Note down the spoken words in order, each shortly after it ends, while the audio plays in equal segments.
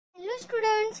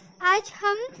Students, आज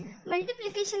हम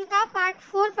multiplication का पार्ट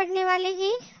 4 पढ़ने वाले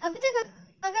हैं। अभी तक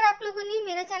अगर आप लोगों ने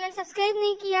मेरा चैनल सब्सक्राइब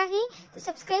नहीं किया है तो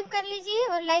सब्सक्राइब कर लीजिए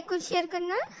और लाइक और शेयर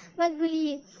करना मत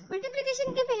भूलिए।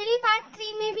 मल्टीप्लिकेशन के पहले पार्ट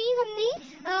 3 में भी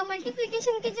हमने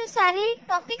मल्टीप्लिकेशन के जो सारे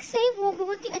टॉपिक्स हैं वो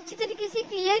बहुत ही अच्छी तरीके से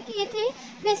क्लियर किए थे,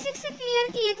 बेसिक से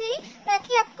क्लियर किए थे,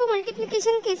 ताकि आपको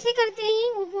मल्टीप्लिकेशन कैसे करते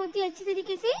हैं वो बहुत ही अच्छी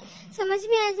तरीके से समझ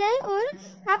में आ जाए और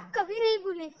आप कभी नहीं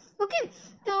भूलें। ओके,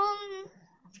 तो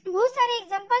बहुत सारे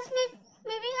एग्जांपल्स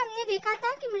में भी हमने देखा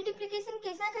था कि मल्टीप्लिकेशन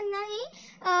कैसा करना है।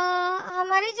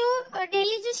 हमारे जो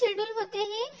डेली जो शेड्यूल होते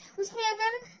हैं उसमें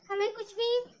अगर हमें कुछ भी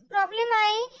प्रॉब्लम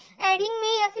आए एडिंग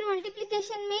में या फिर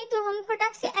मल्टीप्लिकेशन में, तो हम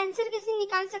फटाक से आंसर कैसे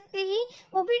निकाल सकते हैं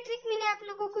वो भी ट्रिक मैंने आप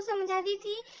लोगों को समझा दी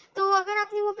थी। तो अगर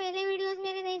आपने वो पहले वीडियोस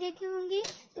मेरे नहीं देखे होंगे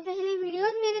तो पहले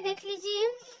वीडियोस मेरे देख लीजिए।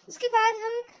 उसके बाद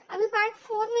हम अभी पार्ट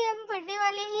 4 में हम पढ़ने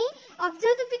वाले हैं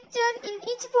observe the picture in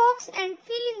each box and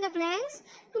fill in the blanks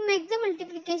to make the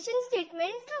multiplication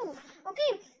statement true. Okay,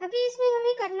 अभी इसमें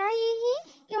हमें करना ये है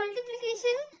कि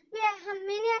मल्टीप्लिकेशन में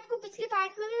मैंने आपको पिछले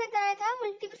पार्ट में भी बताया था,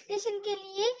 मल्टीप्लिकेशन के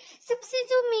लिए सबसे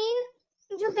जो मेन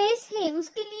जो बेस है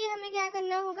उसके लिए हमें क्या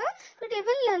करना होगा, तो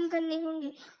टेबल लर्न करने होंगे।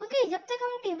 ओके, जब तक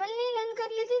हम टेबल नहीं लर्न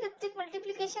कर लेते तब तक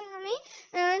मल्टीप्लिकेशन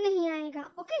हमें नहीं आएगा।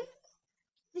 ओके,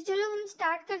 तो चलो हम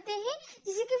स्टार्ट करते हैं।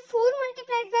 जैसे कि 4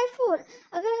 मल्टीप्लाइड बाय 4,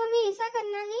 अगर हमें ऐसा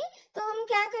करना है तो हम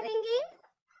क्या करेंगे,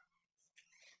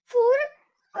 4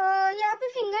 यहाँ पे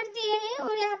फिंगर दिए हैं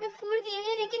और यहाँ पे 4 दिए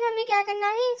हैं, लेकिन हमें क्या करना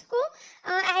है, इसको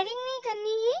एडिंग नहीं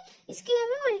करनी है, इसकी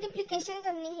हमें मल्टीप्लिकेशन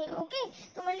करनी है। ओके,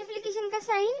 तो मल्टीप्लिकेशन का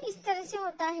साइन इस तरह से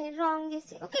होता है, रॉन्ग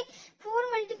जैसे। Okay,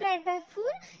 4 multiplied by 4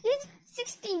 is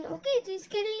 16। Okay, तो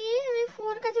इसके लिए हमें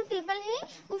 4 का जो टेबल है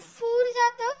वो 4 जा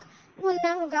तक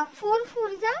बोलना होगा, 4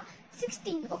 4 जा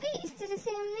 16। ओके, इस तरह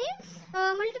से हमने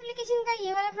मल्टीप्लिकेशन का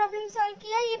ये वाला प्रॉब्लम सॉल्व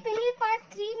किया। ये पहले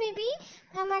पार्ट 3 में भी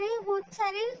हमारे बहुत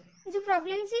सारे जो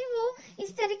प्रॉब्लम्स है वो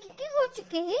इस तरीके के हो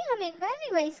चुके हैं, हम एक बार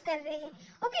रिवाइज कर रहे हैं।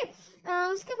 ओके,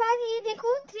 उसके बाद ये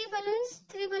देखो 3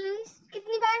 बलून्स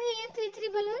कितनी बार है, ये 3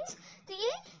 बलून्स, तो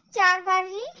ये 4 बार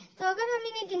है। तो अगर हम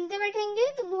इन्हें गिनते बैठेंगे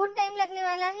तो बहुत टाइम लगने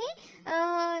वाला है,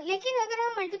 लेकिन अगर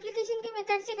हम मल्टीप्लिकेशन के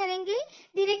मेथड से करेंगे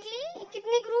डायरेक्टली,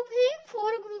 कितने ग्रुप है,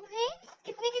 4 ग्रुप है,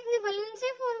 कितने बलून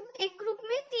है, 4 एक ग्रुप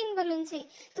में 3 बलून है,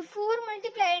 तो 4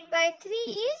 मल्टीप्लाइड बाय 3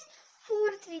 इज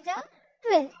 4 3 जा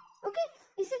 12। ओके,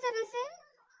 इसी तरह से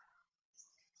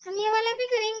हम ये वाला भी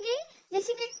करेंगे,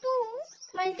 जैसे कि 2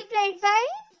 मल्टीप्लाइड बाय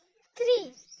 3।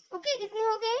 ओके, कितने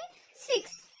हो गए,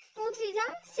 6, 2 3 जा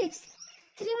 6,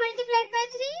 3 मल्टीप्लाइड बाय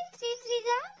 3, 3 3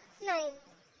 जा 9,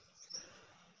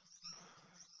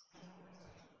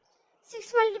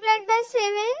 6 मल्टीप्लाइड बाय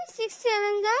 7, 6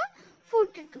 7 जा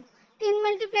 42, 10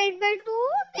 मल्टीप्लाइड बाय 2,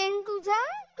 10 2 जा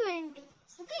 20।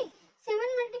 ओके,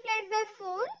 7 मल्टीप्लाइड बाय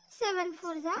 4, 7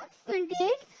 4 जा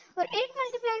 28, और 8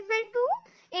 मल्टीप्लाइड बाय 2,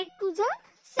 8 2 जा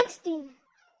 16।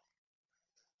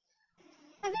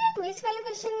 अभी क्विज वाले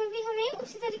क्वेश्चन में भी हमें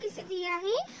उसी तरीके से दिया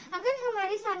है। अगर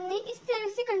हमारे सामने इस तरह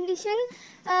से कंडीशन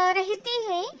रहती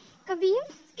है कभी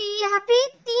कि यहाँ पे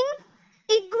 3,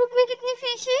 एक ग्रुप में कितने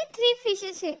फिश है, 3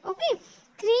 फिशेस है। ओके,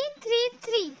 3 3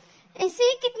 3,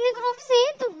 ऐसे कितने ग्रुप है,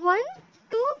 तो 1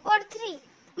 2 और 3,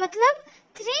 मतलब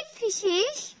 3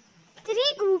 फिशेस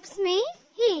 3 ग्रुप्स में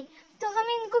है। तो हम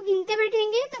इनको गिनते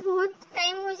बैठेंगे तो बहुत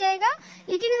टाइम हो जाएगा,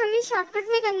 लेकिन हमें शॉर्टकट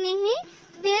में करने हैं।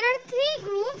 There are 3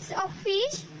 groups of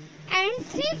fish and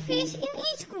 3 fish in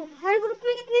each group. Her group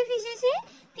में कितने फिशेस है,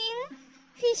 3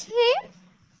 फिश है,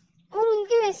 और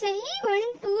उनके वैसे ही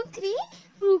 1 2 3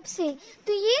 ग्रुप्स है।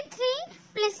 तो ये 3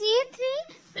 प्लस ये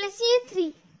 3 प्लस ये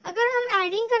 3, अगर हम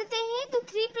एडिंग करते हैं तो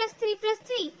 3 प्लस 3 प्लस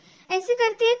 3 ऐसे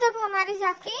करते हैं, तब हमारे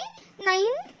जाके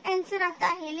 9 आंसर आता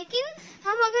है। लेकिन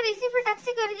हम अगर ऐसे फटाक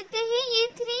से कर देते हैं, ये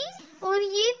 3 और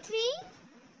ये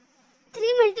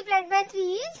 3 मल्टीप्लाइड बाय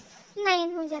 3 इज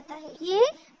 9 हो जाता है। ये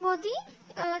बहुत ही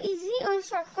इजी और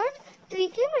शॉर्टकट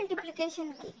ट्रिक है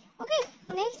मल्टीप्लिकेशन की। ओके,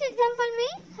 नेक्स्ट एग्जांपल में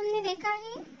हमने देखा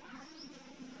है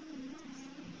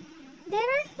there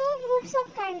are 2 groups of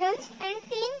candles and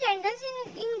 10 candles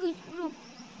in group.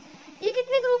 ये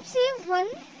कितने ग्रुप से,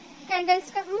 1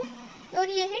 कैंडल्स का ग्रुप और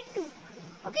ये है 2।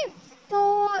 ओके, तो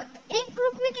एक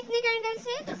ग्रुप में कितने कैंडल्स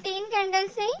है, तो 10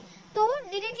 कैंडल्स है। तो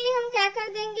डायरेक्टली हम क्या कर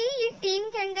देंगे, ये 10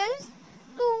 कैंडल्स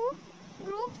 2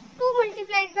 ग्रुप 2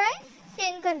 मल्टीप्लाइड बाय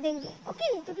 10 कर देंगे।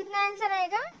 ओके, तो कितना आंसर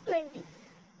आएगा, 20।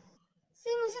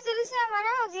 सेम उसी तरह से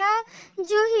हमारा अगला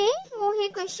जो है वो है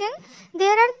क्वेश्चन,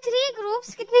 देयर आर 3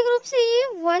 ग्रुप्स, कितने ग्रुप्स है ये,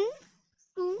 1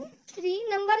 2 3,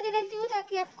 नंबर दे देती हूँ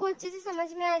ताकि आपको अच्छे से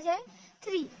समझ में आ जाए,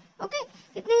 3। ओके,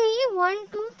 कितने हैं ये, 1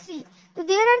 2 3। तो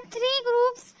there are 3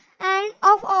 groups end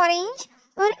of orange,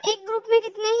 और एक ग्रुप में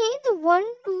कितने हैं, तो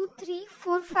 1 2 3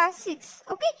 4 5 6,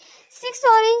 ओके 6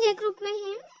 ऑरेंज एक ग्रुप में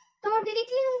हैं। तो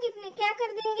डायरेक्टली हम कितने क्या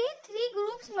कर देंगे, 3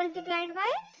 groups multiplied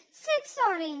by 6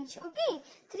 orange, okay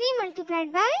 3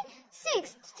 multiplied by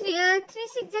 6, 3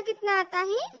 6 जा कितना आता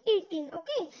है 18,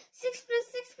 ओके 6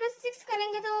 + 6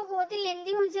 करेंगे तो वो बहुत ही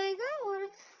लेंदी हो जाएगा और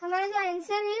हमारा जो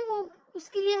आंसर है वो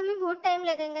उसके लिए हमें बहुत टाइम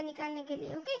लगेगा निकालने के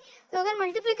लिए, ओके। तो अगर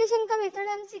मल्टीप्लिकेशन का मेथड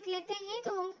हम सीख लेते हैं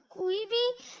तो हम कोई भी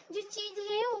जो चीज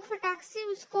है वो फटाक से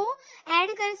उसको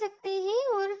ऐड कर सकते हैं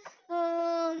और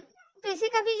पैसे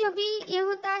का भी जो भी ये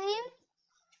होता है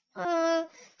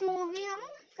तो वो भी हम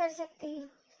कर सकते हैं।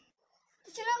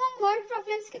 तो चलो हम वर्ड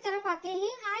प्रॉब्लम्स की तरफ आते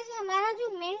हैं। आज हमारा जो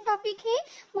मेन टॉपिक है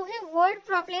वो है वर्ड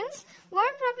प्रॉब्लम्स।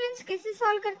 वर्ड प्रॉब्लम्स कैसे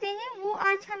सॉल्व करते हैं वो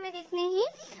आज हमें देखने हैं।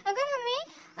 अगर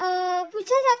हमें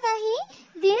पूछा जाता है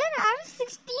there are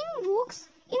 16 books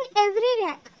in every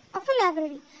rack of a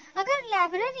library, अगर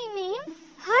लाइब्रेरी में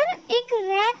हर एक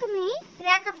रैक में,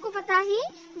 रैक आपको पता है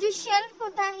जो शेल्फ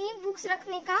होता है बुक्स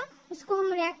रखने का उसको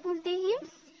हम रैक बोलते हैं,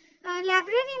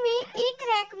 लाइब्रेरी में एक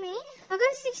रैक में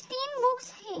अगर 16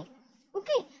 बुक्स है,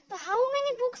 ओके तो how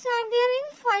many books are there in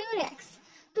 5 racks.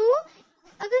 तो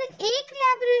अगर एक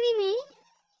लाइब्रेरी में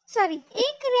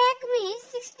एक रैक में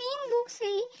 16 बुक्स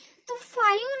है तो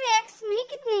 5 रैक्स में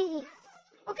कितने हैं,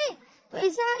 ओके। तो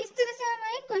ऐसा इस तरह से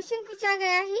हमें क्वेश्चन पूछा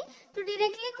गया है तो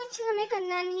डायरेक्टली कुछ हमें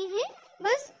करना नहीं है,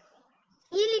 बस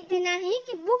ये लिख देना है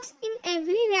कि books in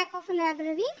every rack of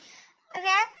library,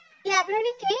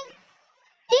 library के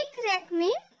एक रैक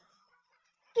में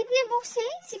कितने बुक्स है,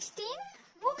 16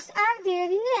 books are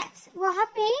there in racks, वहां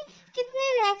पे कितने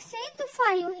रैक्स है तो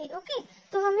 5 है, ओके।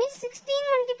 तो हमें 16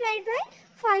 मल्टीप्लाइड बाय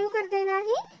 5 कर देना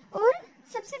है और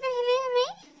सबसे पहले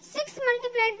हमें 6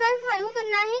 मल्टीप्लाइड बाय 5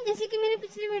 करना है, जैसे कि मैंने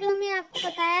पिछली वीडियो में आपको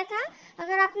बताया था।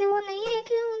 अगर आपने वो नहीं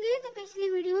देखे होंगे तो पिछली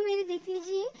वीडियो मेरी देख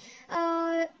लीजिए।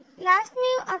 लास्ट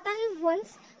में आता है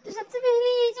वंस, तो सबसे पहले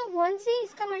ये जो वंस है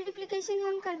इसका मल्टीप्लिकेशन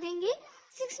हम कर देंगे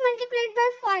 6 मल्टीप्लाइड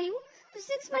बाय 5, तो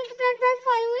 6 मल्टीप्लाइड बाय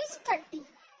 5 इज 30,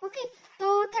 ओके।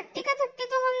 तो 30 का 30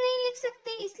 तो हम नहीं लिख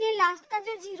सकते, इसलिए लास्ट का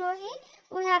जो 0 है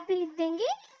वो यहाँ पे लिख देंगे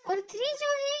और 3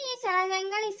 जो है ये चला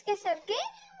जाएगा इसके सर के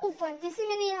ऊपर, जैसे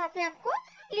मैंने यहाँ पे आपको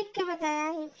लिख के बताया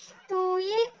है। तो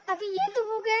ये अभी ये तो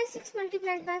हो गया 6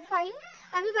 मल्टीप्लाइड बाय 5,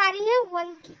 अभी बारी है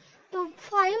 1 की, तो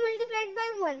 5 मल्टीप्लाइड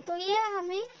बाय 1, तो ये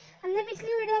हमने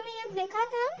पिछली वीडियो में ये देखा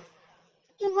था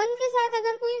कि 1 के साथ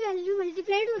अगर कोई वैल्यू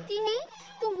मल्टीप्लाइड होती है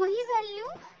तो वही वैल्यू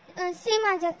सेम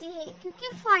आ जाती है, क्योंकि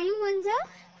 5 1 जा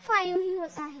 5 ही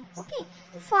होता है, ओके।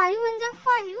 5 1 जा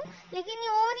 5, लेकिन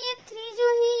और ये 3 जो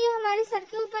है ये हमारे सर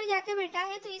के ऊपर जाके बैठा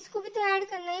है तो इसको भी तो ऐड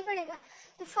करना ही पड़ेगा,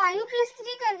 तो 5 +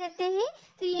 3 कर देते हैं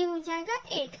तो ये हो जाएगा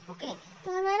 8, ओके।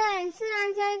 तो हमारा आंसर आ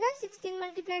जाएगा 16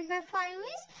 मल्टीप्लाइड बाय 5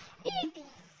 इज 80,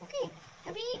 ओके।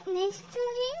 अभी नेक्स्ट जो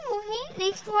है वो है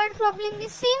नेक्स्ट वर्ड प्रॉब्लम भी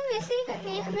सेम वैसे ही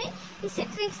करनी है हमें इसी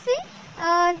ट्रिक से।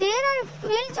 There are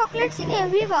 12 chocolates in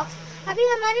every box, अभी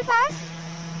हमारे पास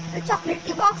चॉकलेट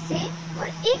के बॉक्स है और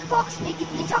एक बॉक्स में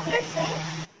कितनी चॉकलेट्स है,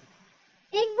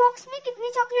 एक बॉक्स में कितनी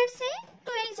चॉकलेट्स है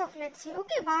 12 चॉकलेट्स है,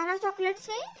 ओके 12 चॉकलेट्स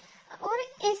है। और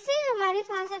ऐसे हमारे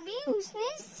पास अभी उसने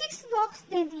 6 बॉक्स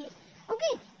दे दिए,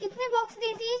 ओके कितने बॉक्स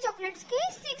दे दिए चॉकलेट्स के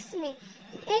 6 में,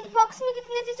 एक बॉक्स में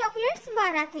कितने थे चॉकलेट्स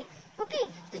 12 थे, ओके।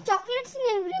 तो chocolates in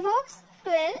every box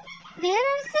 12, there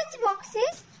are such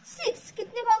boxes 6,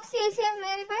 कितने बॉक्स है ऐसे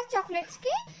हमारे पास चॉकलेट्स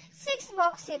के 6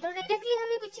 बॉक्स है, तो डायरेक्टली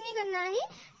हमें कुछ नहीं करना है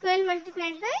 12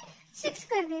 मल्टीप्लाइड बाय 6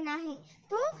 कर देना है।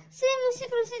 तो सेम उसी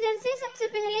प्रोसीजर से सबसे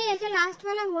पहले ये जो लास्ट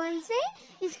वाला 1 है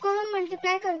इसको हम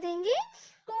मल्टीप्लाई कर देंगे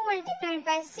 2 मल्टीप्लाइड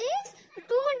बाय 6,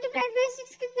 2 मल्टीप्लाइड बाय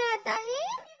 6 कितना आता है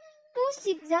 2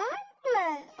 6 जा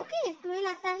 12, ओके 12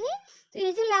 आता है। तो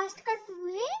ये जो लास्ट का 2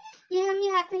 है ये हम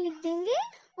यहाँ पे लिख देंगे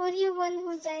और ये 1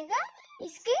 हो जाएगा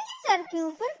इसके सर के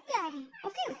ऊपर कैरी,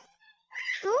 ओके।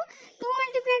 तो 2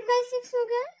 मल्टीप्लाइड बाय 6 हो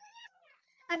गया।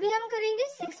 अभी हम करेंगे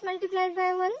 6 मल्टीप्लाइड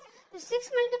बाय 1, तो 6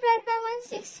 मल्टीप्लाइड बाय 1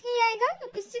 6 ही आएगा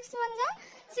क्योंकि 6 1 जा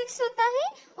 6 होता है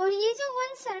और ये जो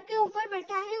 1 सर के ऊपर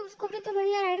बैठा है उसको भी तो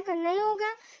भैया ऐड करना ही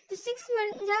होगा, तो 6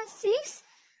 1 जा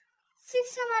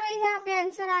 6 हमारा यहाँ पे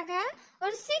आंसर आ गया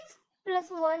और 6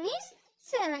 + 1 is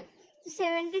 7,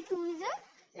 72 is the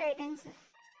right answer.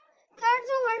 Third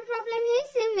जो वर्ड प्रॉब्लम है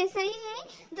सेम वैसा ही है।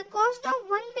 The cost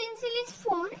of 1 pencil is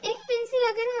 4, एक पेंसिल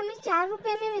अगर हमें 4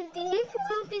 रुपए में मिलती है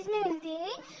 4 रुपीज में मिलती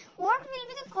है, what will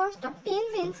be the cost of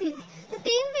 10 pencil, तो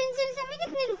 10 पेंसिल्स हमें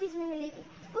कितने रुपीज में मिलेगी,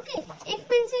 ओके। एक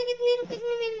पेंसिल कितने रुपीज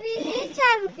में मिल रही है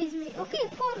 4 रुपीज में, ओके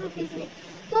 4 रुपीज में।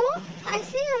 तो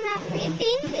ऐसे हमें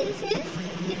 10 पेंसिल्स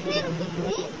कितने रुपीज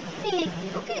में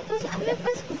मिलेगी, ओके। तो हमें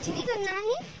बस कुछ नहीं करना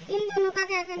है, इन दोनों का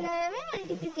क्या करना है हमें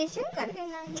मल्टीप्लिकेशन कर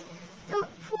देना है। तो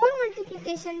 4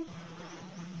 multiplication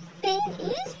 10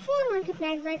 is 4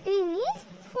 multiplied by 10 is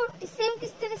 40। Same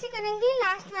किस तरह से करेंगे,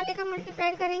 लास्ट वाले का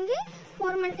मल्टीप्लाई करेंगे।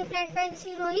 4 multiplied by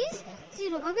 0 is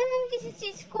 0। अगर हम किसी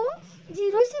चीज को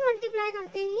 0 से मल्टीप्लाई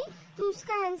करते हैं तो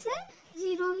उसका आंसर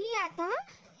 0 ही आता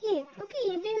है। ओके,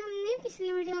 ये भी हमने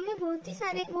पिछले वीडियो में बहुत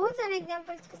सारे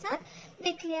एग्जांपल्स के साथ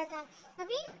देख लिया था।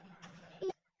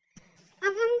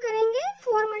 अब हम करेंगे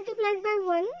 4 multiplied by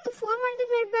 1। तो 4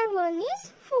 multiplied by 1 is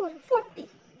 40।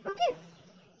 ओके,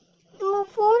 तो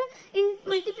 4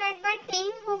 multiplied by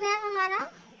 10 हो गया हमारा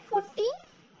 40।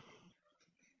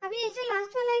 अभी ये जो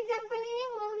लास्ट वाला एग्जांपल है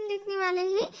वो हम देखने वाले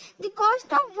हैं। The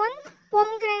cost of 1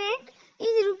 pomegranate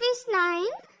is ₹9।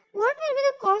 What will be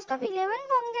the cost of 11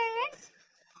 pomegranates?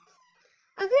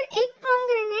 अगर एक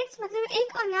पोमग्रेनेट्स मतलब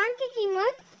एक अनार की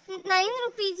कीमत 9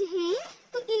 रुपीज है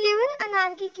तो 11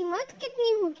 अनार की कीमत कितनी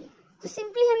होगी? तो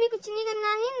सिंपली हमें कुछ नहीं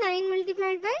करना है, 9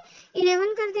 multiplied by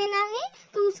 11 कर देना है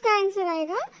तो उसका आंसर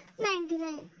आएगा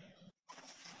 99।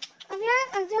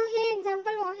 अगला जो है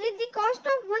एग्जांपल वो है the cost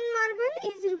of 1 marble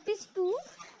is ₹2।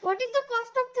 What is the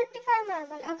cost of 35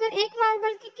 marble? अगर एक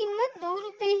मार्बल की कीमत 2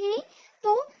 रुपए है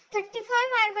तो 35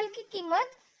 मार्बल की कीमत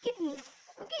कितनी?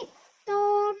 ओके, तो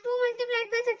 2 multiplied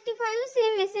by 35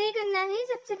 सेम वैसे ही करना है।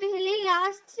 सबसे पहले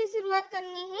लास्ट से शुरुआत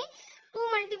करनी है। 2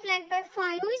 multiplied by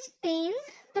 5 is 10।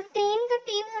 तो 10 का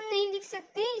 10 हम नहीं लिख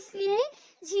सकते, इसलिए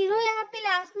 0 यहाँ पे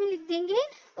लास्ट में लिख देंगे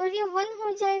और ये 1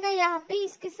 हो जाएगा यहाँ पे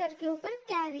इसके सर के ऊपर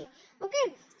कैरी। ओके,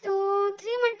 तो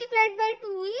 3 multiplied by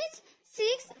 2 is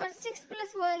 6 और 6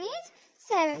 plus 1 is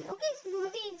 7। ओके,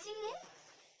 बहुत ही इजी है।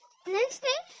 नेक्स्ट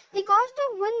है the cost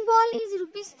of 1 ball is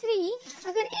 ₹3।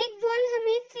 अगर एक बॉल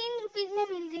हमें 3 रुपीज में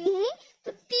मिल रही है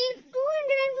तो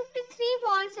 253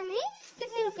 बॉल्स हमें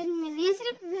कितने रुपए में मिल रही है?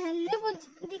 सिर्फ वैल्यू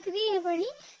दिख रही है बड़ी,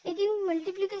 लेकिन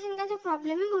मल्टीप्लिकेशन का जो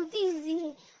प्रॉब्लम है बहुत ही इजी है।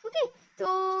 ओके, तो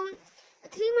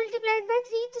 3 multiplied by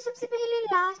 3, तो सबसे पहले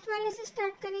लास्ट वाले से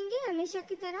स्टार्ट करेंगे हमेशा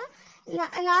की तरह।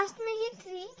 लास्ट में ही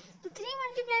 3, तो 3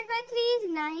 multiplied by 3 is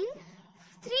 9।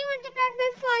 3 multiplied by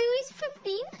 5 is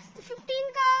 15। तो 15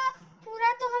 का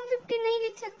पूरा तो हम 15 नहीं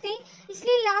लिख सकते,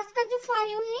 इसलिए लास्ट का जो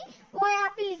 5 है वो यहाँ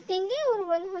पे लिख देंगे और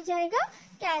 1 हो जाएगा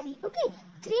carry. Okay,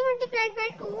 3 multiplied by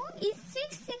 2 is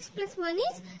 6। 6 plus 1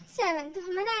 is 7। तो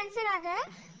हमारा आंसर आ गया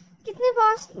कितने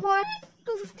बॉल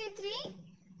 253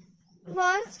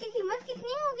 बॉल्स की कीमत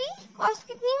कितनी होगी, कॉस्ट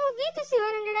कितनी होगी? तो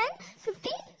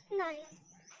 759।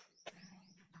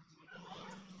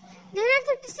 There are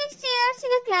 36 chairs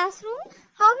in a classroom.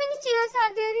 How many chairs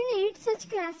are there in 8 such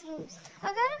classrooms?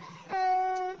 अगर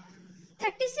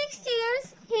 36 chairs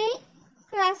है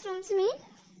क्लासरूम्स में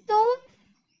तो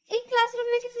एक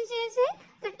क्लासरूम में कितनी चेयर्स है?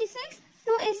 36।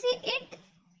 तो ऐसे 8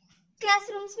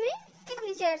 क्लासरूम्स में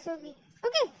कितनी चेयर्स होगी?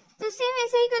 ओके, तो सेम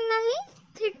ऐसा ही करना है।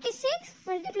 36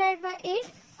 multiplied by 8।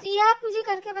 तो ये आप मुझे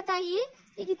करके बताइए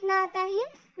ये कितना आता है।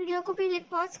 वीडियो को पहले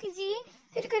पॉज कीजिए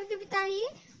फिर करके बताइए।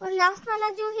 और लास्ट वाला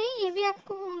जो है ये भी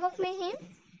आपको होमवर्क में है।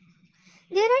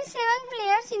 There are 7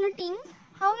 players in a team.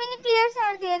 How many players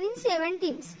are there in 7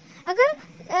 teams? अगर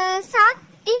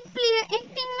एक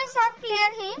टीम में 7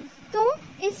 प्लेयर हैं तो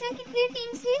ऐसे कितने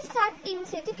टीम्स है? 7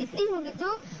 टीम्स है, तो कितनी होगी? तो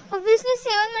ऑब्वियसली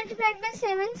 7 multiplied by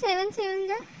 7, 7 7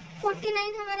 जा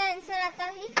 49 हमारा आंसर आता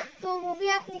है। तो वो भी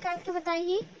आप निकाल के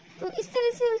बताइए। तो इस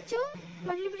तरह से बच्चों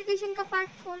मल्टीप्लिकेशन का पार्ट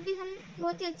 4 भी हम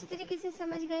बहुत ही अच्छी तरीके से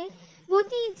समझ गए।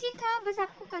 बहुत ही इजी था, बस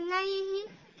आपको करना ये है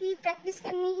कि प्रैक्टिस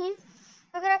करनी है।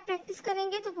 अगर आप प्रैक्टिस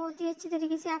करेंगे तो बहुत ही अच्छी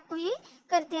तरीके से आपको ये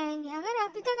करते आएंगे। अगर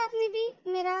अभी तक आपने भी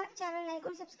मेरा चैनल लाइक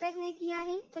और सब्सक्राइब नहीं किया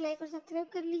है तो लाइक और सब्सक्राइब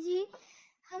कर लीजिए।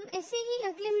 हम ऐसे ही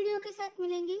अगले वीडियो के साथ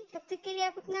मिलेंगे, तब तक के लिए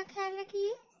आप अपना ख्याल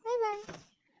रखिए। Bye bye.